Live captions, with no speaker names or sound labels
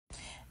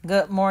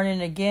Good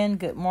morning again.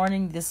 Good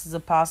morning. This is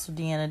Apostle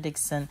DEANNA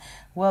DIXON.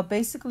 Well,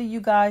 basically,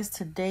 you guys,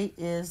 today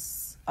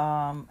is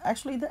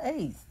actually the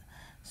 8th.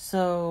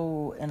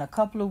 So, in a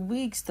couple of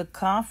weeks, the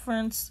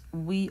conference,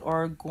 we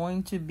are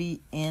going to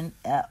be in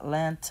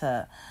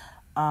Atlanta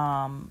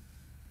um,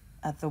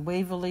 at the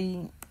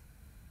Waverly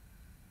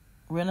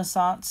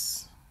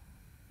Renaissance.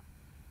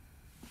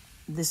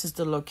 This is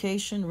the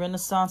location,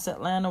 Renaissance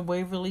Atlanta,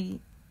 Waverly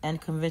and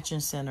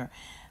Convention Center,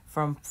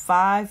 from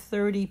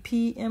 5:30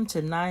 p.m.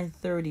 to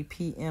 9:30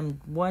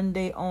 p.m. one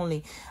day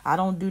only. I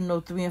don't do no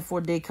 3 and 4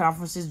 day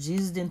conferences.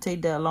 Jesus didn't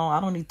take that long. I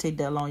don't need to take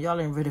that long.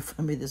 Y'all ain't ready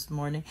for me this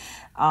morning.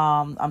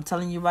 I'm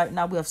telling you right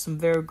now, we have some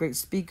very great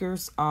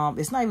speakers.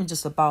 It's not even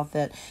just about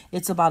that.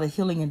 It's about a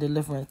healing and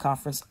deliverance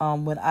conference.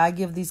 When I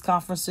give these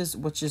conferences,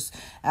 which is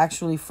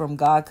actually from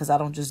God, because I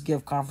don't just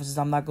give conferences.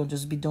 I'm not going to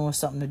just be doing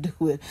something to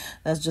do it.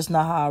 That's just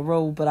not how I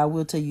roll. But I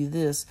will tell you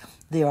this.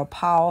 They are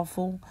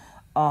powerful.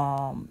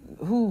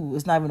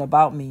 It's not even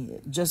about me.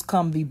 Just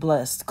come be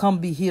blessed, come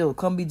be healed,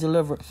 come be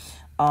delivered.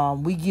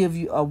 We give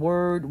you a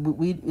word.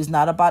 It's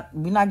not about,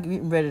 we're not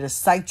getting ready to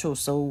sight your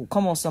soul.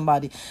 Come on,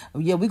 somebody.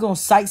 Yeah, we're going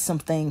to sight some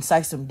things,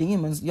 sight some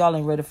demons. Y'all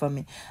ain't ready for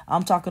me.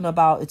 I'm talking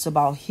about, it's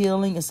about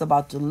healing. It's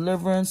about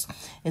deliverance.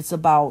 It's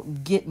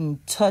about getting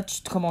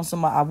touched. Come on,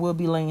 somebody. I will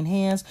be laying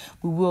hands.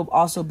 We will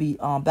also be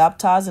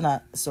baptizing.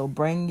 So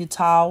bring your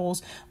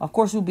towels. Of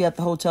course, we'll be at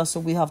the hotel, so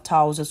we have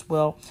towels as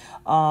well.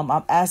 I'm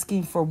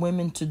asking for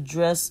women to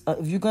dress.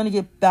 If you're going to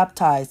get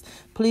baptized,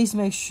 please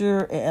make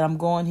sure, and I'm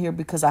going here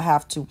because I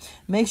have to,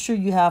 make sure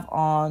you have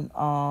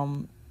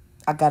on,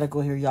 I got to go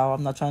here, y'all.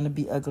 I'm not trying to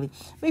be ugly.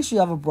 Make sure you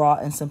have a bra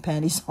and some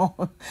panties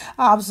on.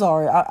 I'm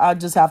sorry. I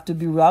just have to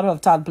be real. I don't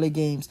have time to play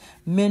games.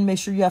 Men, make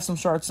sure you have some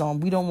shorts on.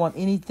 We don't want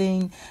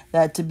anything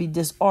that to be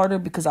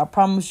disordered, because I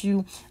promise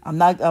you, I'm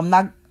not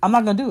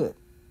going to do it.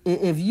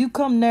 If you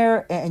come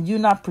there and you're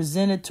not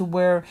presented to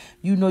where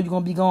you know you're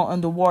going to be going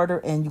underwater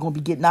and you're going to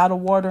be getting out of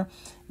water,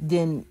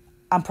 then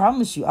I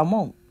promise you I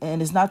won't.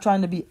 And it's not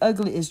trying to be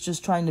ugly. It's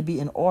just trying to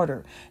be in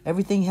order.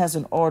 Everything has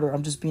an order.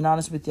 I'm just being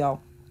honest with y'all.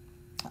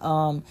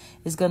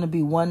 It's going to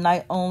be one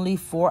night only,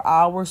 4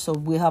 hours. So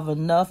we have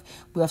enough.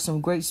 We have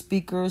some great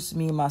speakers.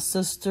 Me and my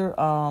sister,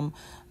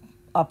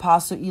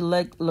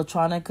 Apostle-elect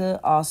Latronica,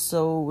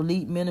 also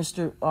lead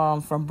minister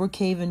from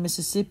Brookhaven,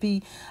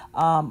 Mississippi,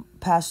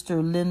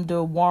 Pastor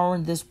Linda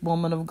Warren. This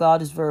woman of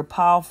God is very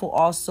powerful.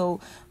 Also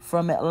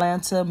from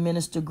Atlanta,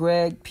 Minister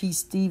Greg P.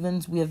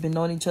 Stevens. We have been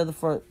knowing each other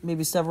for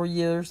maybe several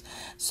years.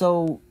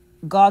 So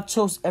God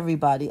chose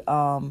everybody. We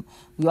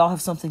all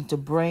have something to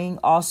bring.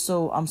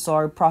 Also,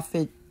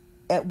 Prophet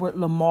Edward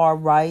Lamar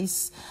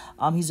Rice.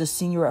 He's a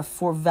senior at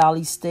Fort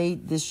Valley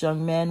State. This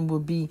young man will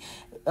be,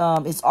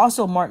 it's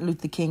also Dr. Martin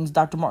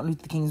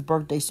Luther King's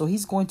birthday. So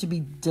he's going to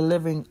be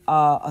delivering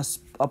a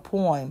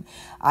poem,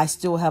 I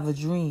Still Have a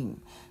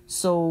Dream.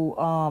 So,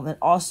 and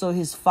also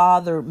his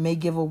father may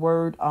give a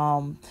word.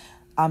 I'm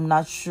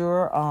not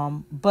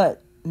sure.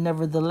 But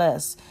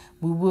nevertheless,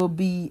 we will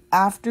be,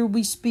 after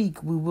we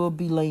speak, we will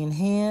be laying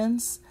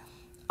hands,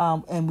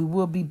 and we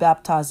will be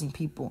baptizing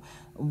people.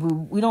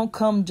 We don't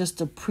come just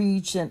to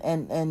preach and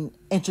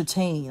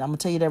entertain. I'm going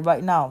to tell you that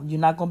right now. You're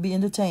not going to be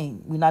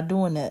entertained. We're not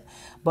doing that.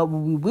 But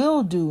what we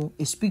will do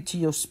is speak to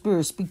your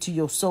spirit, speak to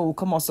your soul.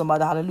 Come on,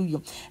 somebody.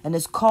 Hallelujah. And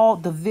it's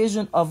called the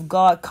Vision of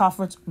God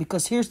Conference,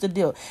 because here's the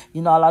deal.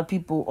 You know, a lot of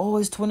people,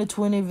 it's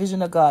 2020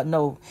 Vision of God.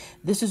 No,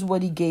 this is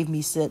what he gave me.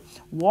 He said,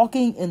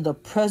 walking in the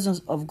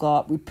presence of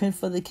God, repent,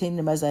 for the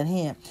kingdom is at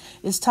hand.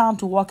 It's time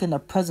to walk in the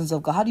presence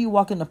of God. How do you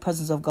walk in the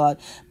presence of God?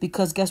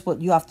 Because guess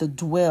what? You have to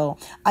dwell.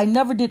 I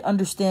never did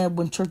understand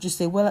when churches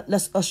say, well,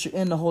 let's usher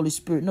in the Holy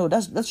Spirit. No,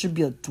 that should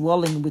be a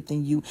dwelling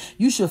within you.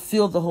 You should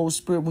feel the Holy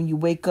Spirit when you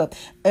wake up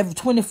every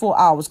 24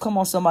 hours. Come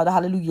on, somebody.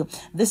 Hallelujah.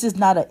 This is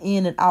not an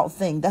in and out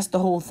thing. That's the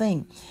whole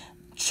thing.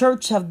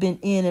 Church have been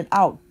in and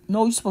out.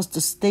 No, you're supposed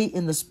to stay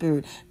in the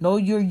spirit. No,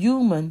 you're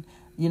human.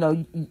 You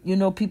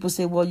know, people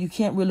say, well, you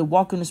can't really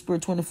walk in the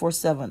spirit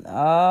 24/7.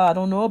 I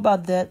don't know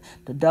about that.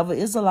 The devil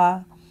is a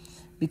lie.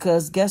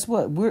 Because guess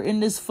what? We're in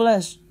this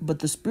flesh, but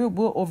the spirit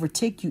will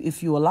overtake you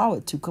if you allow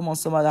it to. Come on,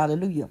 somebody.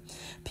 Hallelujah.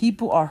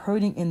 People are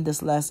hurting in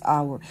this last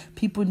hour.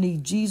 People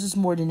need Jesus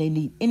more than they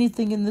need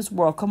anything in this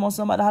world. Come on,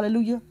 somebody.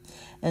 Hallelujah.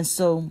 And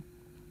so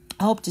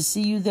I hope to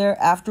see you there.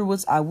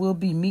 Afterwards, I will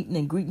be meeting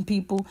and greeting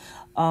people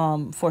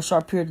for a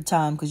short period of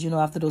time, because,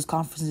 after those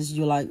conferences,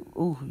 you're like,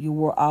 ooh, you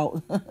wore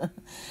out.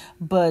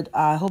 But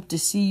I hope to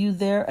see you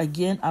there.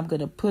 Again, I'm going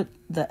to put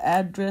the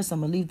address. I'm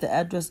going to leave the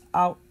address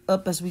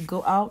up as we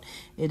go out.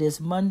 It is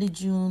Monday,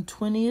 June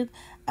 20th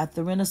at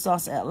the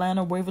Renaissance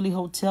Atlanta Waverly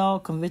Hotel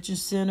Convention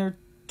Center,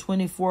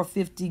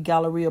 2450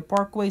 Galleria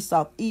Parkway,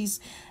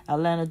 Southeast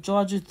Atlanta,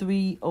 Georgia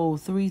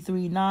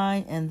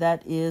 30339, and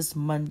that is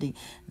Monday.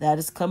 That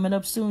is coming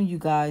up soon, you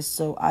guys.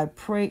 So I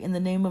pray in the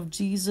name of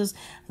Jesus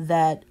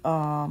that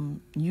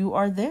you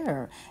are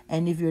there.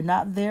 And if you're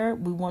not there,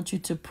 we want you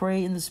to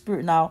pray in the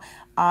spirit. Now,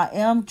 I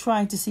am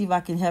trying to see if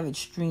I can have it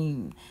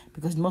streamed,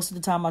 because most of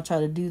the time I try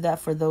to do that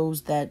for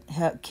those that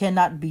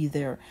cannot be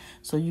there.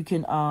 So you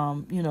can,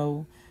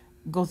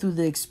 go through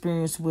the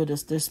experience with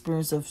us, the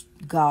experience of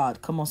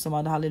God. Come on,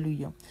 somebody,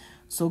 hallelujah.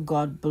 So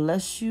God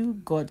bless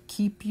you. God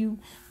keep you.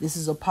 This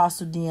is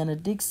Apostle DEANNA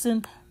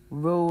DIXON.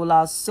 Roll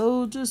out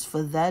soldiers,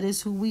 for that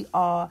is who we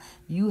are.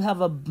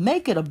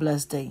 Make it a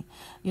blessed day.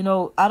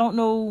 I don't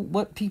know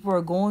what people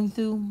are going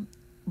through,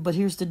 but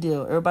here's the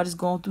deal. Everybody's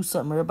going through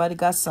something. Everybody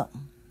got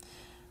something.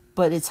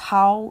 But it's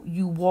how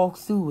you walk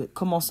through it.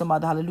 Come on,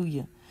 somebody,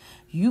 hallelujah.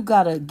 You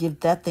got to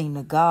give that thing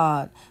to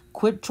God.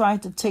 Quit trying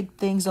to take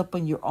things up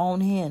in your own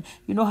hand.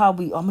 You know how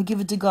I'm going to give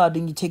it to God,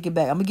 then you take it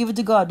back. I'm going to give it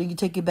to God, then you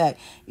take it back.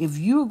 If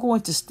you're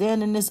going to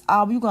stand in this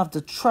hour, you're going to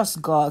have to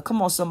trust God.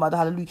 Come on, somebody,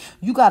 hallelujah.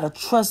 You got to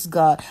trust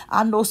God.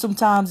 I know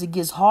sometimes it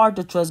gets hard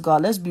to trust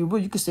God. Let's be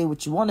real. You can say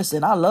what you want to say,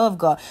 and I love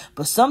God.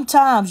 But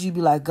sometimes you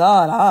be like,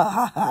 God,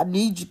 I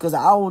need you because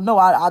I don't know.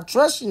 I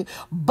trust you.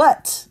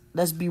 But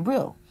let's be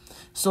real.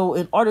 So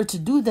in order to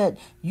do that,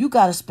 you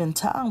got to spend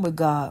time with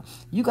God.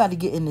 You got to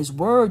get in his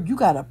word. You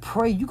got to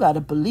pray. You got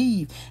to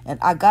believe. And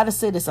I got to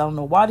say this. I don't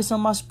know why this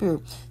on my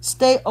spirit.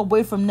 Stay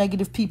away from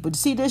negative people.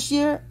 See, this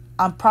year,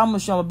 I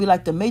promise you I'm going to be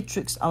like the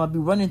Matrix. I'm going to be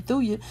running through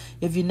you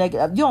if you're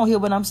negative. You don't hear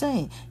what I'm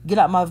saying. Get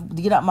out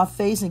my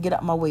face and get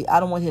out my way. I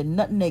don't want to hear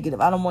nothing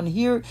negative. I don't want to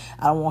hear it.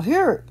 I don't want to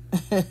hear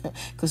it.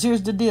 Because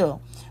here's the deal.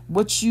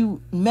 What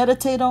you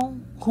meditate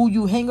on, who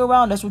you hang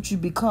around, that's what you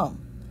become.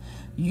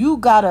 You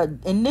gotta,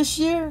 in this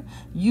year,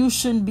 you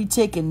shouldn't be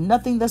taking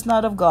nothing that's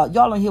not of God.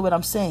 Y'all don't hear what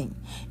I'm saying.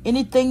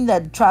 Anything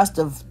that tries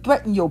to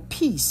threaten your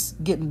peace,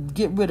 get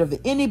rid of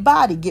it.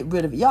 Anybody, get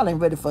rid of it. Y'all ain't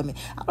ready for me.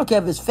 I don't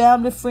care if it's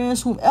family,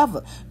 friends,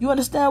 whomever. You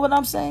understand what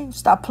I'm saying?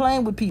 Stop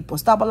playing with people.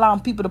 Stop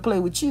allowing people to play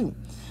with you.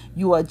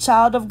 You are a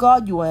child of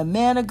God. You are a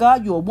man of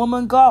God. You are a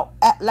woman of God.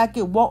 Act like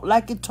it, walk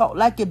like it, talk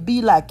like it,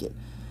 be like it.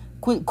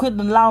 Quit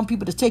allowing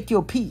people to take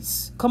your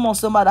peace. Come on,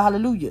 somebody,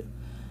 hallelujah.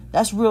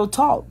 That's real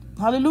talk.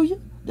 Hallelujah.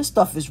 This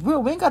stuff is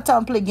real. We ain't got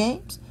time to play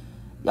games.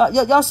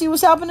 Y'all see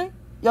what's happening?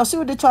 Y'all see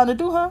what they're trying to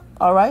do, huh?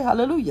 All right.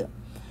 Hallelujah.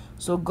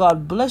 So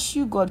God bless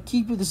you. God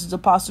keep you. This is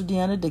Apostle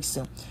DEANNA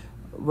DIXON.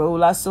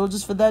 Roll our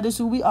soldiers, for that is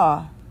who we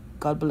are.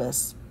 God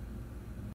bless.